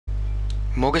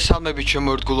მოგესალმებით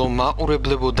ჩემო ერთგულო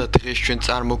მაყურებლებო და დღეს ჩვენ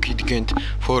წარმოგიდგენთ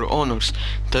For Honors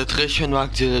და დღეს ჩვენ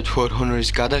ვაგრძელებთ For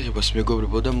Honors გადაღებას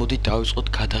მეგობრებო და მოდით დავიწყოთ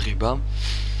გადაღება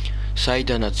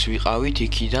საიდანაც ვიყავით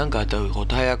იქიდან გადავიღოთ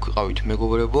აი აქ ვიყავით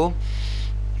მეგობრებო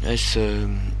ეს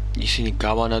ისინი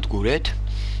გავანადგურეთ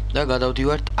და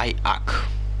გადავდივართ აი აქ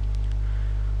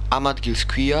ამ ადგილს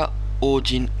ქვია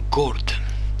Odingård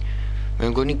მე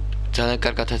მგონი ძალიან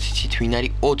კარგადაც იცით ვინ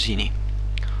არის ოძინი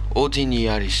ოძინი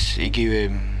არის იგივე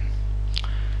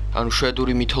ანუ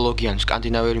შვედური მითოლოგია ან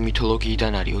სკანდინავიური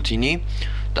მითოლოგიიდან არის ოძინი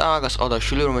და მაგას ყავდა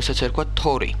შვილი რომელსაც ერქვა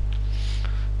თორი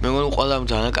მე მგონი ყველამ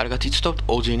ძალიან კარგად იცნობთ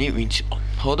ოძინი ვინც იყო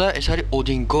ხო და ეს არის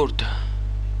Odingård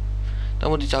და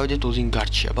მოდი წავიდეთ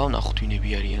Odingårdში აბა ვნახოთ ვინები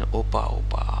არიან ოპა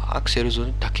აქ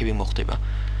სერიოზული დაკები მოხდება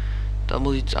და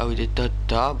მოდი წავიდეთ და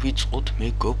დავიწყოთ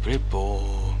მეგობრებო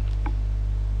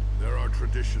There are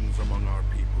traditions among our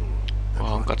people.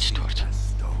 ამ კაცი თუ არა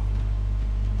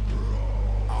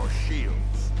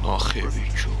ახე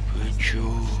ბიჭო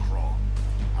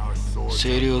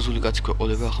სერიოზული კაცი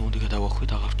გვეყოლება ახლა მოდი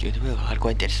გადავახვით აღარ ვჭირდება აღარ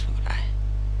გვაინტერესებს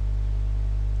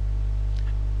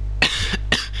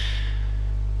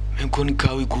მე მგონი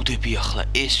გავიგუდები ახლა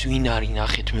ეს ვინ არის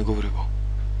ნახეთ მეგობრებო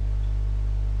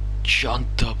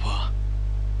ჯანდაბა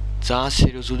ძალიან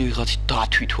სერიოზული ვიღაცი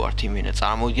დათვი თუ არ იმენა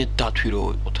წარმოვიდგეთ დათვი რო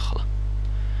ვიყოთ ახლა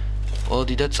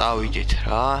მოდი და წავიდეთ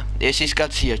რა ეს ის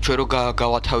კაცია ჩვენ რო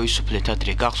გავათავისუფლეთ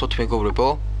ადრე გახსოვთ მეგობრებო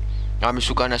ამის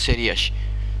უკანა სერიაში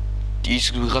ის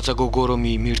ვიღაცა გოგო რომ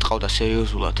მირტყავდა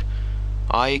სერიოზულად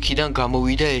აი იქიდან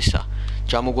გამოვიდა ესა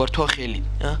ჩამოგვართვა ხელი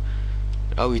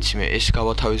რა ვიცი მე ეს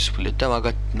გავათავისუფლეთ და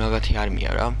მაგათი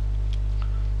არმია რა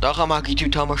და ახლა მაგით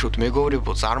ვთამაშობთ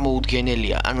მეგობრებო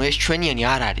წარმოუდგენელია ანუ ეს ჩვენიანი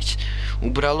არ არის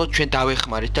უბრალოდ ჩვენ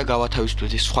დავეხმარეთ და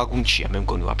გავათავისუფლეთ ეს სხვა გუნდშია მე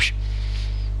მგონი ვაფშე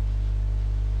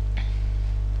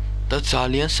და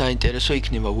ძალიან საინტერესო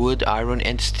იქნება wood iron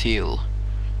and steel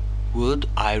wood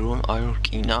iron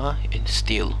რკინა and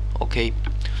steel okay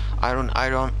iron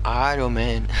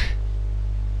man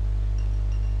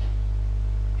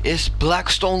is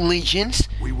Blackstone Legends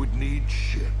We would need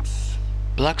ships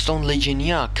Blackstone Legion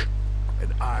yak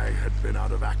and I had been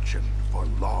out of action for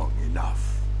long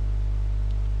enough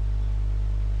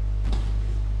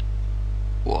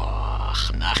Wah,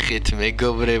 ნახეთ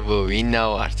მეგობრებო, ვინა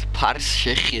ვართ? ფარს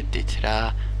შეხედეთ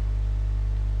რა.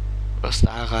 просто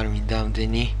აღარ მინდა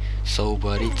ამდენი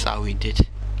საუბარი წავიდეთ.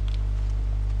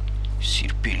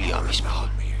 სირბილი ამის მხოლოდ.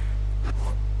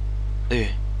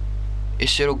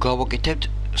 ესე რომ გავაკეთებთ,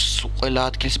 ყველა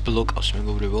ადგილს ბლოკავს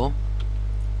მეგობრებო.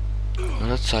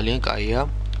 რაც ძალიან კაია.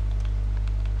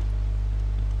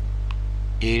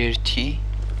 ერთ-ერთი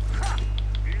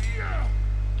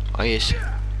აი ესე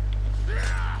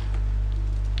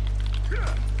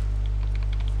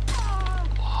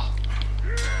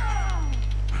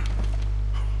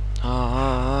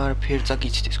ფერწაკი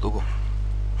იცით ეს გოგო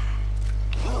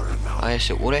აი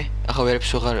ესე ყურე ახლა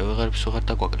ვერაფერს ვეღარ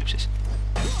დაგვაკლებს ეს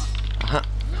აჰა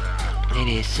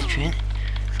ნერე ესე ჩვენ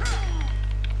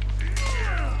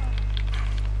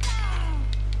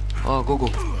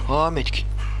გოგო მეთქი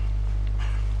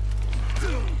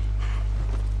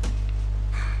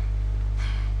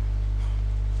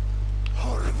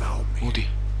მოდი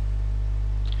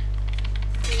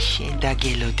შენ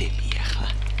დაგელოდები ახლა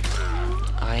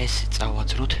ეს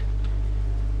წავაძროთ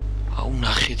აუ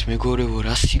ნახეთ მეგობრებო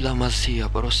რა სილამაზეა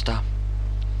პროსტა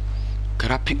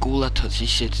გრაფიკულადაც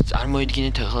ისეთ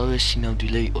წარმოიდგინეთ ახლა ეს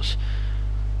სინამდვილე იყოს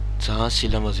ძალიან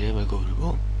სილამაზეა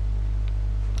მეგობრებო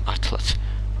ართლაც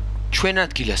ჩვენ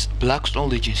ადგილას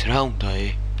Blackstone Legends რა უნდა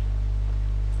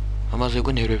ამაზე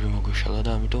უკვე ნერვები მოგვეშალა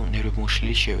და ამიტომ ნერვები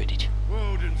მოშლილი შევედით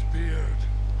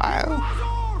აუ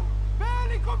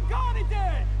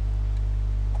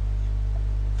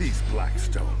These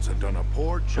blackstones have done a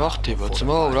poor job. ხდება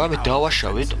ძმო რა მე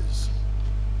დავაშავეთ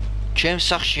ჩემს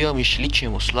სახშია მიშლი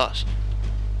ჩემოსლას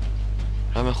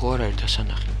რამე ხო არ არის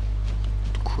დასანახი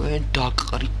თქვენ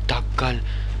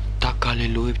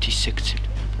დაგალელოებთ ის სექციები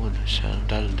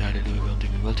დალელოებამდე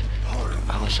მივალთ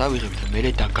ამას ავიღებთ და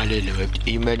მე დაგალელოებთ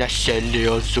იმენა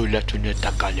სერიოზულად უნდა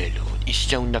დაგალელოთ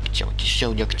ისე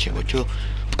უნდა გჭამოთ რომ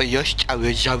პიოშ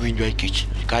წავეჟავინო იქით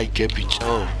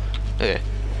გაიგებიწო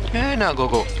ენა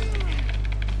გოგო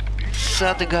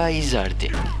სად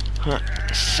გაიზარდე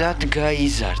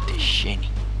შენი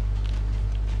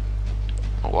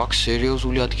აქ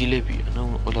სერიოზული ადგილებია ნუ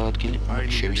ყველა ადგილი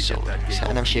შევისწავლე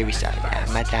სანამ შევისწავლე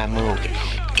მადამო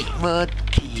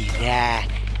მოდი რა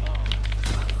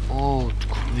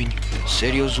თქვენ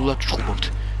სერიოზულად ჩხუბობთ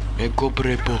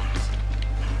მეგობრებო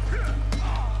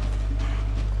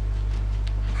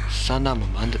სანამ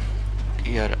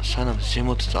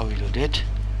ზემოთ წავიდოდეთ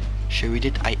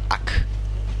შევიდეთ აი აქ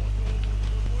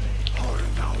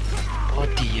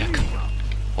მოდი აქ.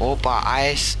 ოპა,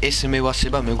 ეს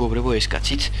მევასება მეგობრებო ეს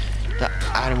კაცით და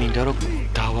არ მინდა რომ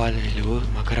დავალეო,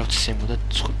 მაგრამ ცემო და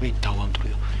ცხვირი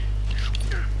დავამტრიო.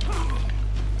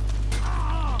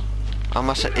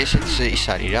 ამას ესეც ის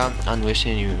არის რა, ანუ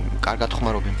ესენი კარგად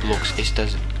ხმარობენ ბლოკს ეს და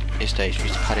ის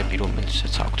ვის ფარები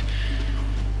რომელსაც აქვთ.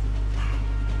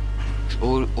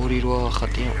 ორი რვა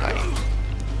ხატია კარი.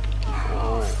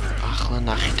 ახლა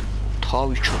ნახეთ.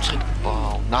 თავი ჩოცხეთ.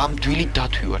 ვაუ, ნამდვილი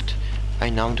დათვი ვართ. აი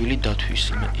ნამდვილი დათვის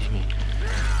იმი.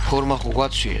 ფორმა ხო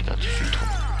გვაცვია თვითონ.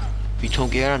 თვითონ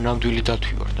კი არა ნამდვილი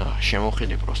დათვი ვარ და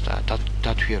შემოხედე პროსტა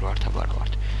დათვი არ ვარ აბარა ვარ.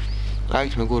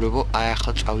 რაით მეგობრებო, აი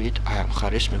ახლა წავიდეთ აი ამ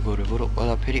ხარეს მეგობრებო, რომ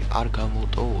ყველაფერი არ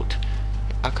გამოვტოვოთ.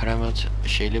 აქ რამაც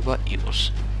შეიძლება იყოს.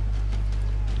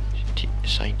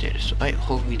 საინტერესო. აი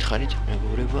ხო გითხარით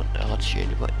მეგობრებო, რაღაც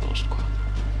შეიძლება იყოს თქვა.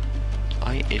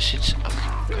 აი ესეც აქ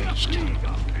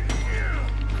გაიჩნდა.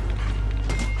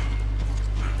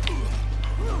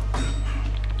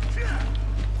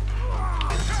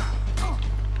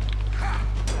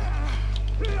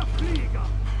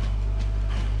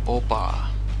 ოპა,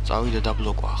 წავიდა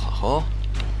დაბლოკვა ახლა, ხო?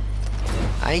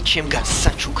 აი ჩემგან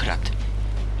საჩუქრად.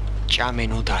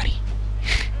 ჭამენოდარი.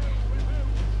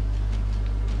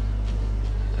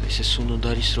 ესე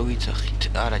სუნოდარის რო ვიცახით,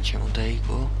 არა ჩემო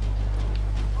დაიგო.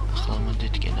 ახლა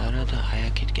მომდეთკენ არა და აი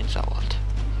აქეთკენ წავალთ.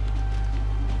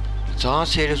 ძალიან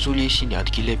სერიოზული ისინი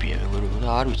ადგილებია მეგობრებო და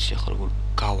არ ვიცი ახლა როგორ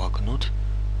გავაგნოთ.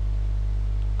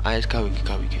 აი ეს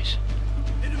გავიგე ეს.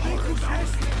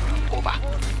 ოპა.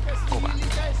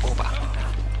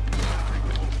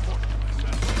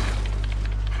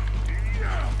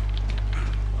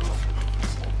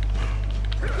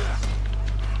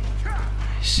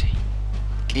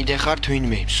 კიდე ხართ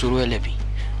ვინმე, მსურველები.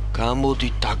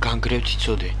 გამოდით და განგრევთ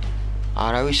იცოდე.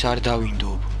 არავის არ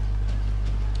დავინდობ.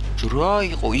 ჯრა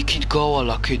იყო, იქით გავალ,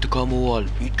 აქეთ გამოვალ.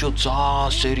 ბიჭო,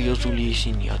 ძალიან სერიოზული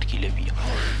ისინი ადგილებია.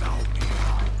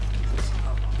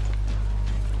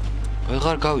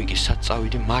 ვეღარ გავიგე სად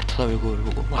წავიდე, მართლა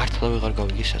მეგობრებო, მართლა ვეღარ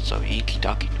გავიგე სად წავიდე. იქით,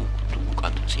 აქით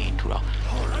უკან წინ თუ რა.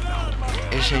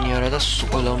 ესენი არა და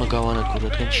ყველა უნდა გავანადგუროთ,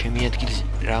 რადგან ჩემი ადგილზე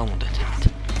რა უნდა თეთრ.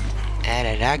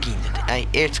 არა რა გინდათ, აი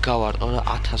ერთს გავარტყო და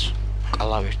 1000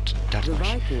 კალავერტ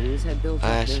დარტყმაში.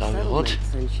 აი სამიღოთ.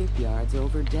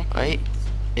 აი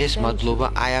ეს მადლობა,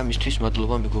 აი ამისთვის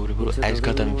მადლობა მეგობრებო, რომ აი ეს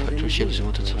გადამიფარჩო შეიძლება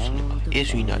მოცაცავსულიყავ. ეს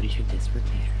ვინ არის?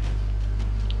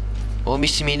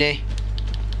 ომისმინე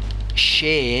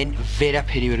შენ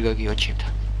ვერაფერი ვერ გაგივა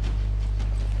ჩემთან.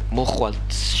 მოხვალ,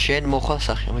 შენ მოხვალ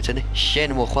სახში, მეცადე, შენ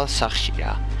მოხვალ სახში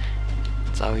რა.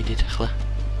 წავიდეთ ახლა.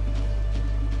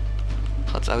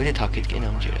 წავიდეთ აქეთკენ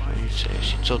ამჯერად,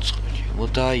 ეს ცოცხლი,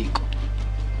 მოდაიკო.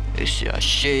 ესეა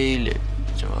შეიძლება.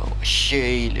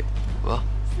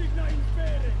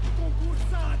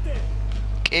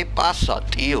 Què passa,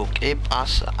 tio? Què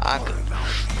passa? აქ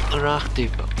რა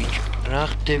ხდება, ბიჭო?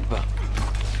 რა ხდება?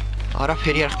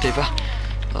 არაფერი არ ხდება.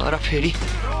 არაფერი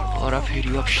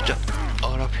ვაფშე.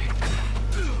 არაფერი.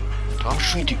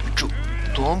 დამშვიდი,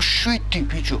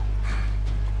 ბიჭო.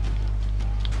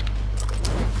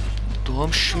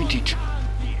 დამშვიდით.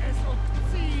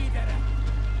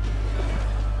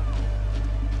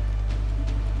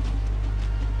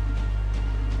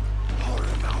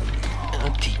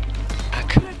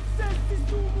 აქ.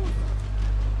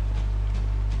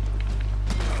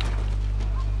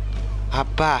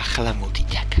 აბა ახლა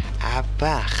მოდით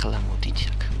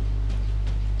აქ.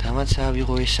 დამაცა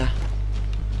ვიღო ესა.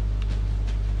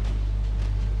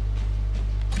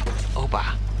 ოპა.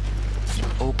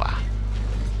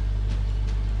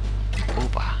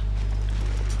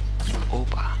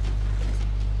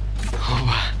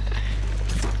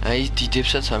 აი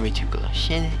დიდებსაც ამითი ვკლა.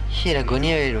 შენ რა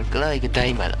გონია რომ კლა იქ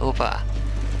დაიმალა. ოპა.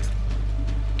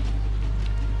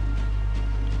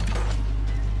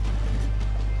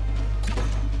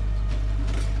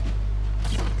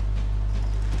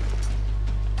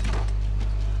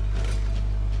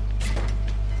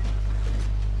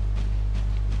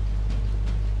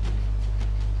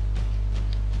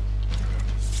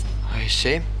 აი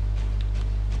ესე.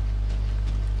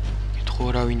 კითხო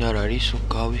რა ვინ არ არის,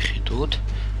 გავიხედოთ.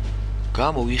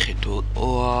 გამოვიხედოთ.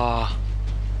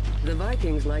 The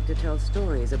Vikings like to tell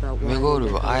stories about why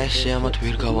მეგობრებო, აი ესე ამათ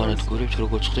ვერ გავანადგურებთ,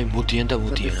 როგორც ხდება მოდიან,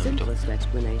 ამიტომ.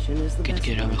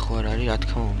 კიდე რამე ხო არ არის, რა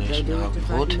თქმა უნდა, ეს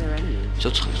ნავიღოთ.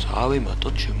 ცოცხლებს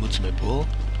ავემატოთ, შემოწმებო.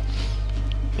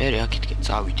 მე აქეთკენ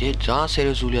წავიდეთ, ძალიან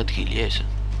სერიოზული ადგილია ეს.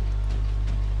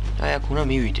 აი აქ უნდა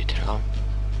მივიდეთ რა.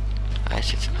 აი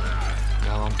ესეც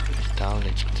გავამტრიოთ,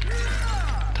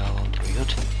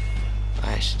 დავამტრიოთ.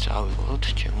 აი ეს წავიღოთ,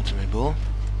 შემოწმებო.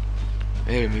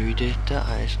 მე მივიდეთ და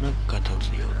აი ეს უნდა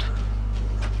გადავწიოთ.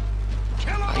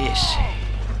 აი ესე.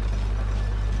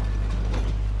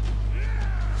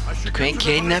 თქვენ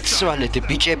გენაცვალეთ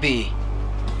ბიჭები.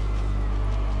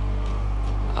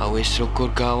 აუ ეს როგორ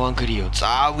გავანგრიო,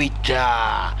 წავიდა.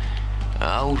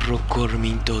 აუ როგორ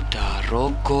მინდოდა,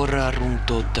 როგორ არ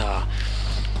უნდოდა.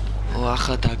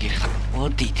 ახლა დაგიხარ.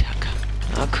 მოდით აქ.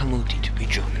 აქ მოდით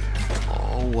ბიჭო.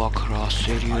 აუ აქ რა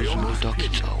სერიოზულად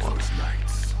დაგიწავა.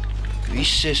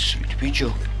 ვისესვით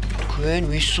ბიჭო. თქვენ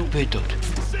ვის უბედოთ?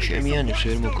 ჩემიანებს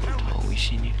ვერ მოგონთ, აუ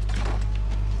ისინი.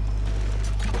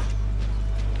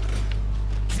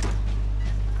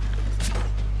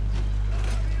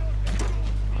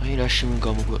 აი რაში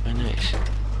გამოგვეყენა ეს.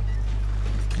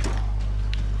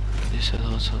 ეს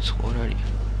რაღაცაც ხარ არის.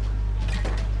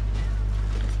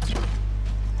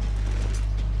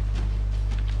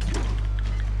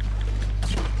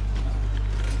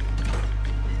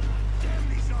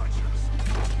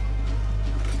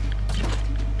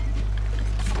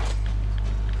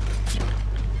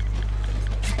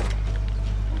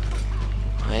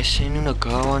 ესენი უნდა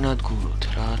გავანადგუროთ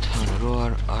რა თან რო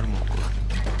არ მოგვა.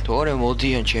 თორე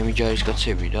მოდიან ჩემი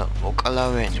ჯარისკაცები და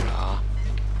მოკალავენ რა.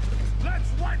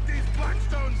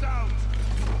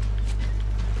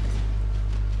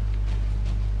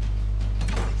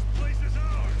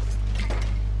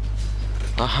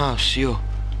 აჰა, всё.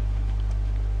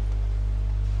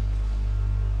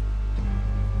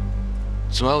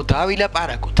 ძმაო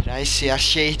დავილაპარაკოთ რა, ესე არ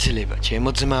შეიძლება,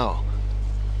 ჩემო ძმაო.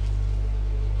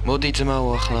 მოდი ძმაო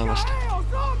ახლა ამასთან.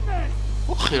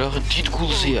 ოხი რა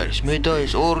თითქულზე არის. მე და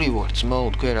ეს ორი ვარ ძმაო,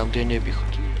 თქვენ რამდენები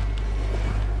ხართ?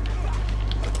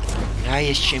 აი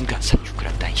ეს ჩემგან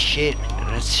საჩუქრა და შენ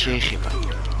რაც შეეხება.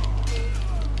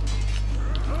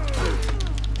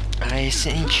 აი ეს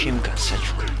ჩემგან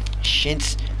საჩუქრა.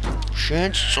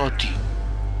 შენც წოდი.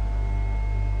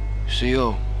 всё.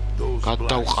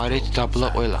 გადავყარეთ დაბლა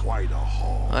ყველა.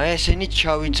 აი ესენი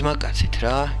ჩავი ძმა კაცეთ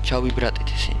რა, ჩავი ბრატეთ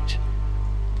ესენიც.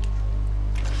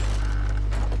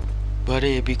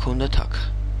 ბარეები ქონდათ აქ.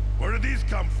 Where did these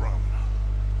come from?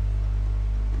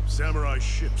 Samurai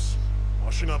ships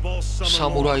washing up all summer.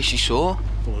 Samurais isო?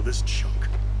 Full of this junk.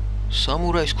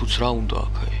 Samurais kuts რა უნდა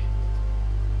აქ აი?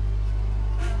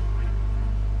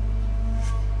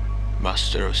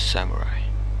 Master of Samurai.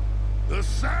 The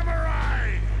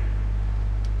samurai!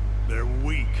 They're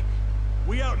weak.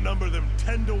 We outnumber them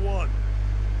 10 to 1.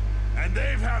 And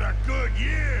they've had a good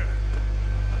year.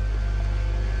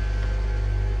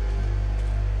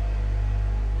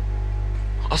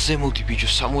 ასე მოდი ბიჭო,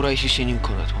 სამურაის ისინი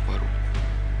მქონდათ მოპარული.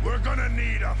 We're gonna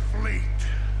need a fleet.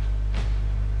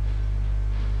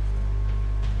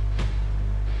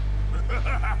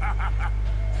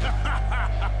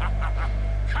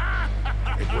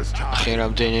 ახლა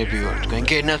რამდენები ვარ თქვენ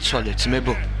გენაცვალეთ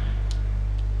ძმებო.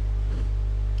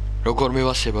 როგორ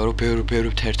მევასება რომ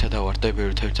ბევრ ერთად ავარ და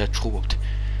ბევრ ერთად ჩხუბობთ.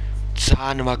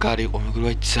 ძალიან მაგარი იყო,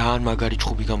 მეგობრებო, ძალიან მაგარი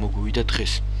ჩხუბი გამოგვივიდა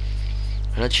დღეს.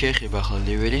 რაც შეეხება ახლა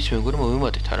ლეველით, მეგობრებო,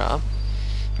 მოვიმატეთ არა?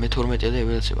 მე 12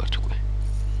 ლეველზე ვარ უკვე.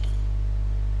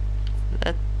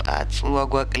 პაწუა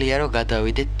გვაკლია რომ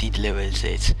გადავიდეთ დიდ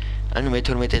ლეველზეც. ანუ მე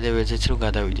 12 ლეველზეც რომ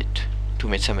გადავიდეთ. თუ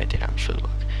მე-13 რამ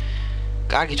შეიძლება.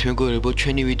 კარგით მეგობრებო,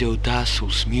 ჩვენი ვიდეო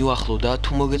დაასრულს, მიუახლო და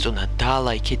თუ მოგეწონა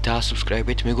დალაიქეთ,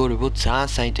 დაასუბსკრაიბეთ, მეგობრებო, ძალიან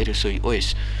საინტერესო იყო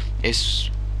ეს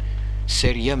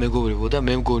სერია მეგობრებო და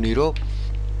მე მგონი რომ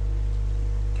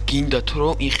გინდათ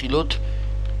რომ იხილოთ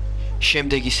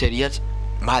შემდეგი სერიაც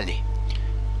მალე.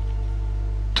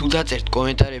 თუ დაწერთ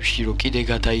კომენტარებში რომ კიდე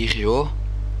გადაიღეო,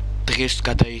 დღეს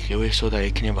გადაიღეო ესო და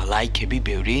ექნება ლაიქები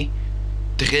ბევრი.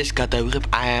 დღეს გადავიღებ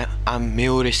ამ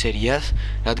მეორე სერიას,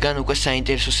 რადგან უკვე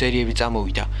საინტერესო სერიები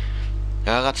წამოვიდა.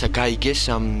 რაღაცა გაიგეს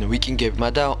ამ ვიკინგებმა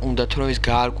და უნდათ რომ ეს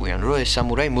გაარკვიან, რომ ეს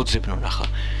სამურაი მოძებნონ ახლა.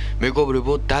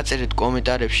 მეგობრებო, დაწერეთ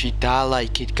კომენტარებში,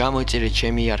 დალაიქეთ, გამოიწერეთ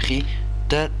ჩემი არხი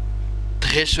და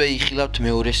დღესვე იხილავთ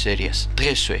მეორე სერიას.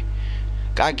 დღესვე.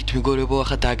 კარგით მეგობრებო,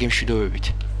 ახლა დაგემშვიდობებით.